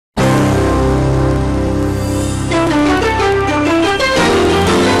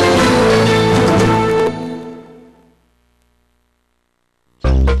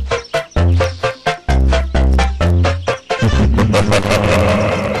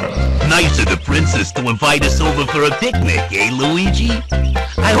princess to invite us over for a picnic, eh, Luigi?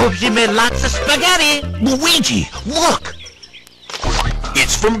 I hope she made lots of spaghetti. Luigi, look!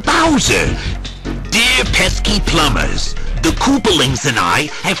 It's from Bowser. Dear pesky plumbers, the Koopalings and I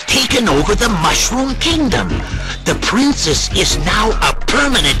have taken over the Mushroom Kingdom. The princess is now a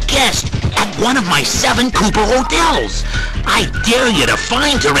permanent guest at one of my 7 Koopa hotels. I dare you to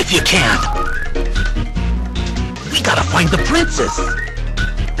find her if you can. We gotta find the princess.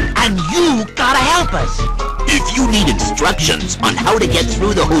 And you gotta help us. If you need instructions on how to get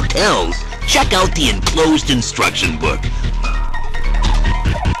through the hotels, check out the enclosed instruction book.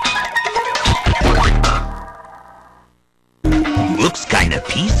 Looks kinda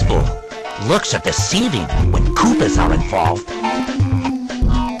peaceful. Looks are deceiving when Koopas are involved.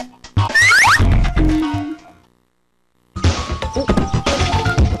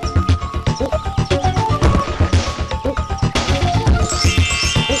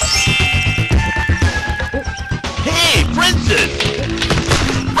 Hey, princess!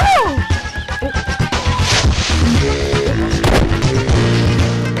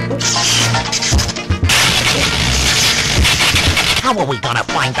 How are we gonna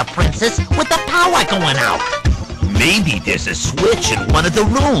find the princess with the power going out? Maybe there's a switch in one of the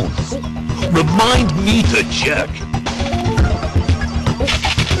rooms. Remind me to check.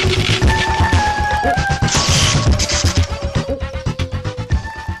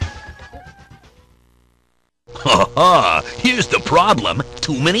 Ha ha! Here's the problem.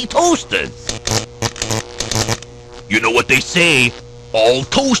 Too many toasters. You know what they say? All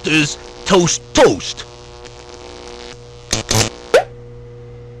toasters toast toast.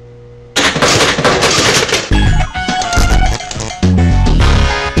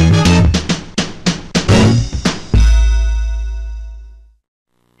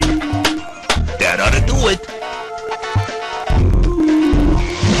 That ought to do it.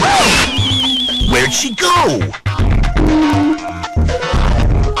 Where'd she go?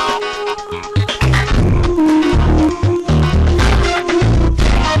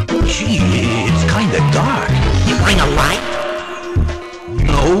 Gee, it's kinda dark. You bring a light?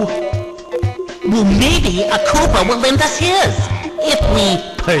 No. Well, maybe a Koopa will lend us his, if we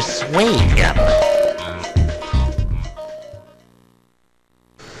persuade him.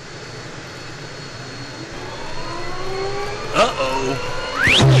 Uh-oh.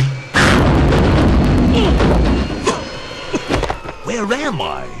 Where am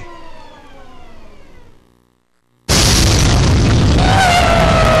I?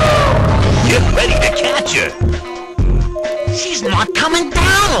 Get ready to catch her! She's not coming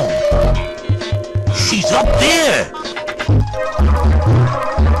down! She's up there!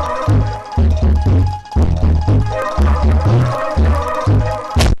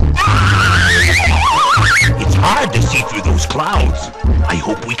 It's hard to see through those clouds. I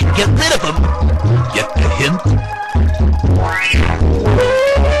hope we can get rid of them. Get the hint?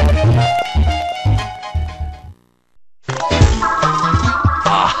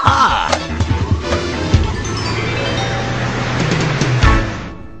 Aha!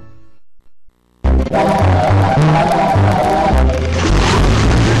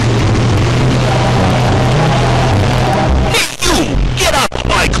 Hey, you! Get up,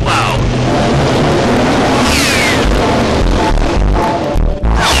 my cloud!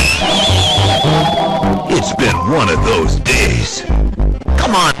 It's been one of those days.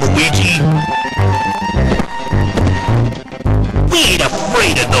 Come on, Luigi. We ain't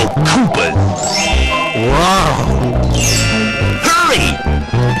afraid of no Koopas. Whoa. Hurry!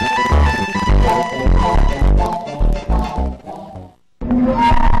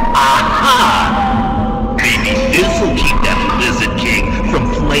 Aha! Maybe this'll keep that Lizard King from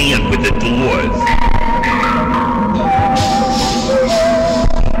playing with the doors.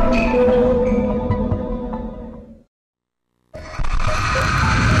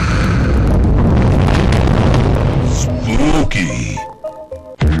 Spooky.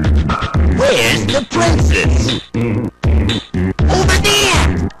 Where's the princess? Over there!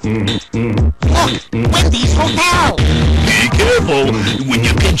 Look, Wendy's hotel! Be careful! When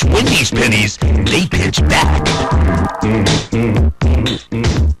you pinch Wendy's pennies, they pinch back.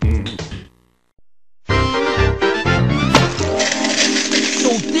 So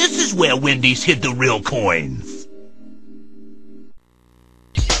this is where Wendy's hid the real coins.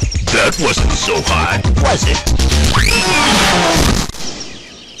 That wasn't so hard, was it?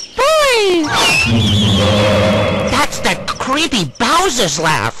 Boy! That's that creepy Bowser's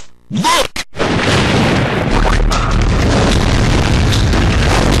laugh. Look!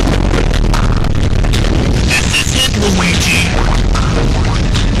 This is it, Luigi.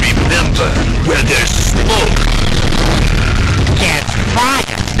 Remember, where there's smoke, there's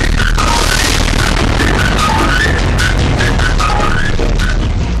fire.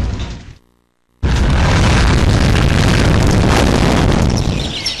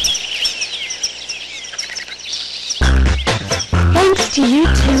 to you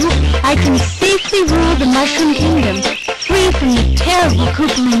two, I can safely rule the Mushroom Kingdom, free from the terrible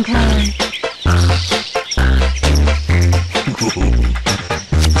Koopaling clan.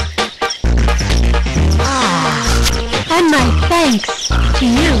 And my thanks to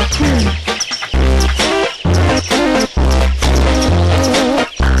you too.